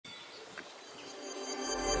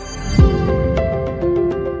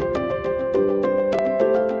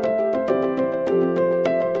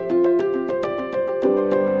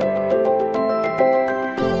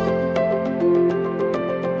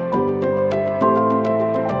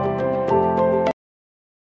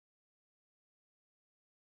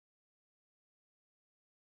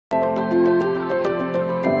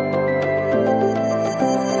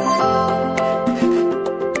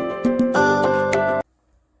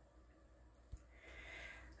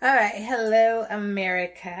All right, hello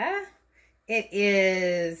America. It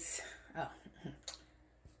is, oh,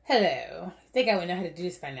 hello. I think I would know how to do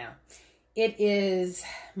this by now. It is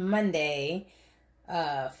Monday,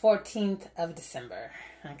 14th of December.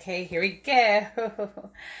 Okay, here we go.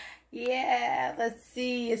 Yeah, let's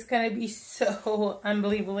see. It's going to be so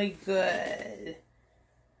unbelievably good.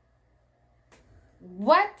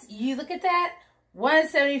 What? You look at that?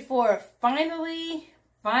 174. Finally.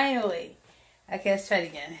 Okay, let's try it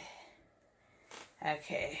again.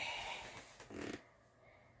 Okay.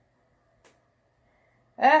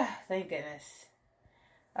 Thank goodness.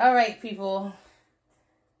 All right, people.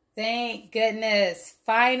 Thank goodness.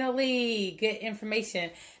 Finally, good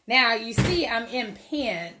information. Now, you see I'm in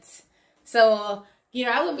pants. So,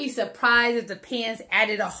 I wouldn't be surprised if the pants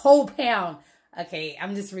added a whole pound. Okay,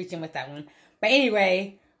 I'm just reaching with that one. But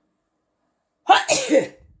anyway.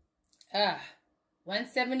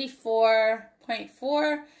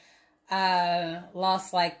 174.4.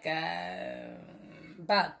 Lost like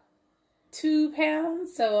about 2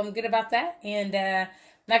 pounds. So I'm good about that. And I'm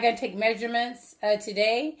not going to take measurements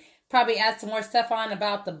today. Probably add some more stuff on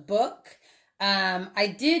about the book. I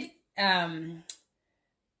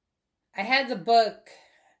had the book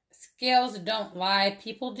Scales Don't Lie,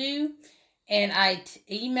 People Do. And I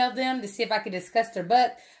emailed them to see if I could discuss their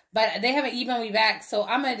book. But they haven't emailed me back. So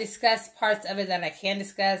I'm going to discuss parts of it that I can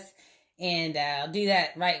discuss. And I'll do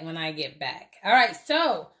that right when I get back. All right.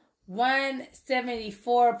 So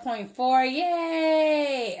 174.4.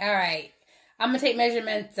 Yay. All right. I'm going to take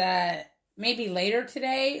measurements maybe later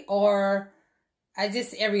today. Or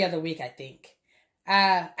just every other week, I think.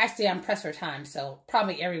 Actually, I'm pressed for time, so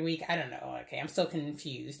probably every week. I don't know. Okay, I'm so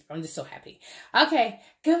confused. I'm just so happy. Okay,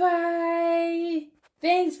 goodbye.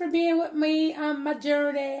 Thanks for being with me on my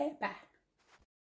journey. Bye.